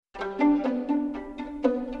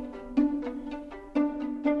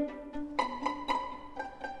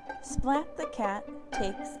Splat the Cat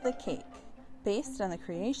Takes the Cake, based on the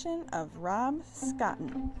creation of Rob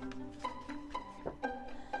Scotton.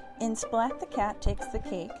 In Splat the Cat Takes the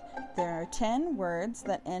Cake, there are 10 words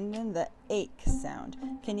that end in the ache sound.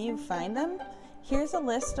 Can you find them? Here's a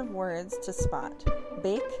list of words to spot: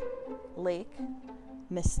 bake, lake,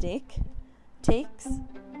 mistake, takes,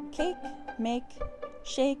 cake, make,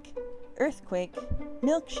 shake, earthquake,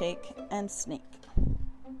 milkshake, and snake.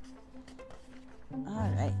 All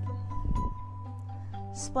right.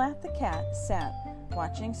 Splat the Cat sat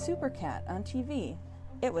watching Super Cat on TV.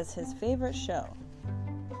 It was his favorite show.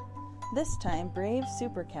 This time, brave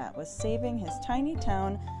Super Cat was saving his tiny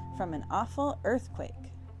town from an awful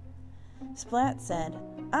earthquake. Splat said,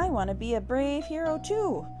 "I want to be a brave hero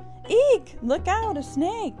too. Eek! Look out, a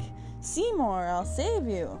snake! Seymour, I'll save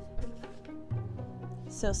you."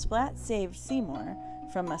 So Splat saved Seymour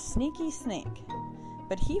from a sneaky snake,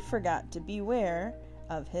 but he forgot to beware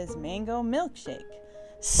of his mango milkshake.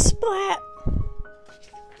 Splat!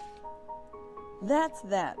 "That's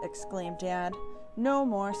that," exclaimed Dad. "No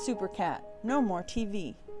more Super Cat. No more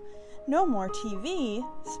TV." "No more TV?"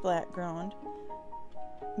 Splat groaned.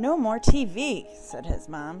 "No more TV," said his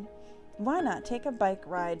mom. "Why not take a bike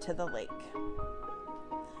ride to the lake?"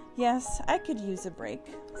 "Yes, I could use a break,"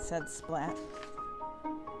 said Splat.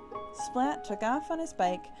 Splat took off on his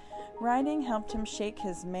bike. Riding helped him shake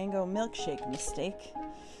his mango milkshake mistake.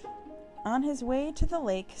 On his way to the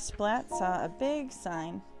lake, Splat saw a big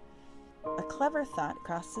sign. A clever thought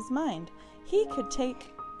crossed his mind. He could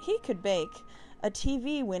bake a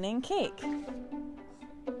TV-winning cake.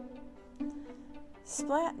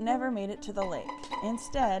 Splat never made it to the lake.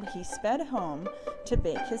 Instead, he sped home to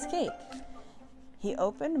bake his cake. He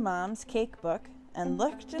opened Mom's cake book and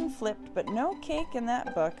looked and flipped, but no cake in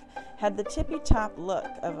that book had the tippy-top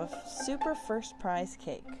look of a super first prize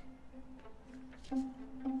cake.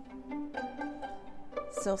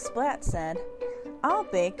 So Splat said, "I'll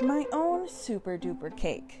bake my own super-duper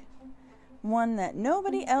cake, one that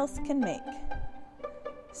nobody else can make."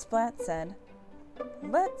 Splat said,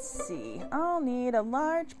 "Let's see, I'll need a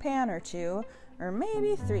large pan or 2, or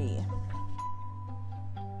maybe 3.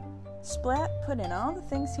 Splat put in all the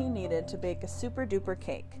things he needed to bake a super-duper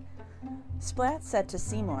cake. Splat said to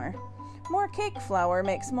Seymour, "More cake flour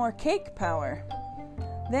makes more cake power."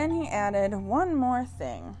 Then he added one more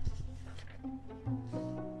thing.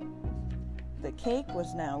 The cake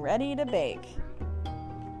was now ready to bake.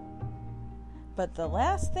 But the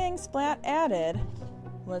last thing Splat added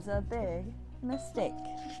was a big mistake.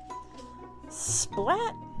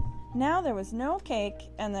 Splat! Now there was no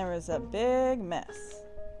cake, and there was a big mess.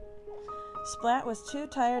 Splat was too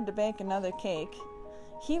tired to bake another cake.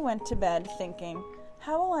 He went to bed thinking,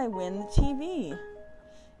 "How will I win the TV?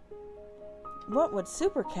 What would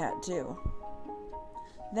Super Cat do?"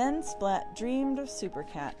 Then Splat dreamed of Super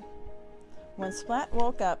Cat. When Splat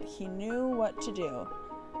woke up, he knew what to do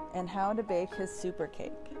and how to bake his super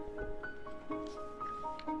cake.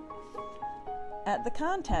 At the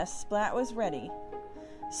contest, Splat was ready.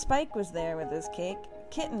 Spike was there with his cake,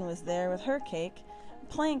 Kitten was there with her cake,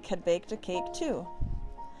 Plank had baked a cake too.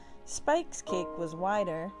 Spike's cake was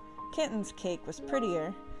wider, Kitten's cake was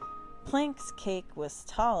prettier, Plank's cake was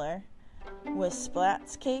taller. Was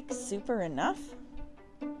Splat's cake super enough?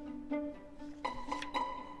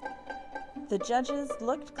 The judges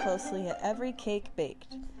looked closely at every cake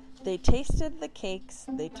baked. They tasted the cakes,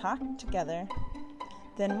 they talked together.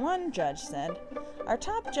 Then one judge said, "Our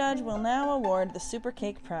top judge will now award the Super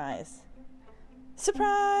Cake Prize."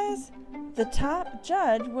 Surprise! The top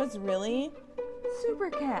judge was really Super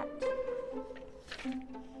Cat.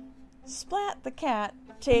 "Splat the Cat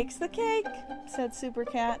takes the cake," said Super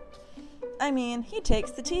Cat. He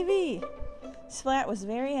takes the TV. Splat was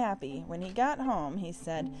very happy. When he got home, he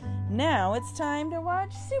said, "Now it's time to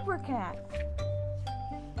watch Super Cat."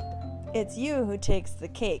 "It's you who takes the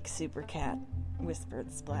cake, Super Cat,"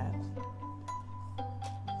 whispered Splat.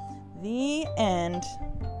 The end.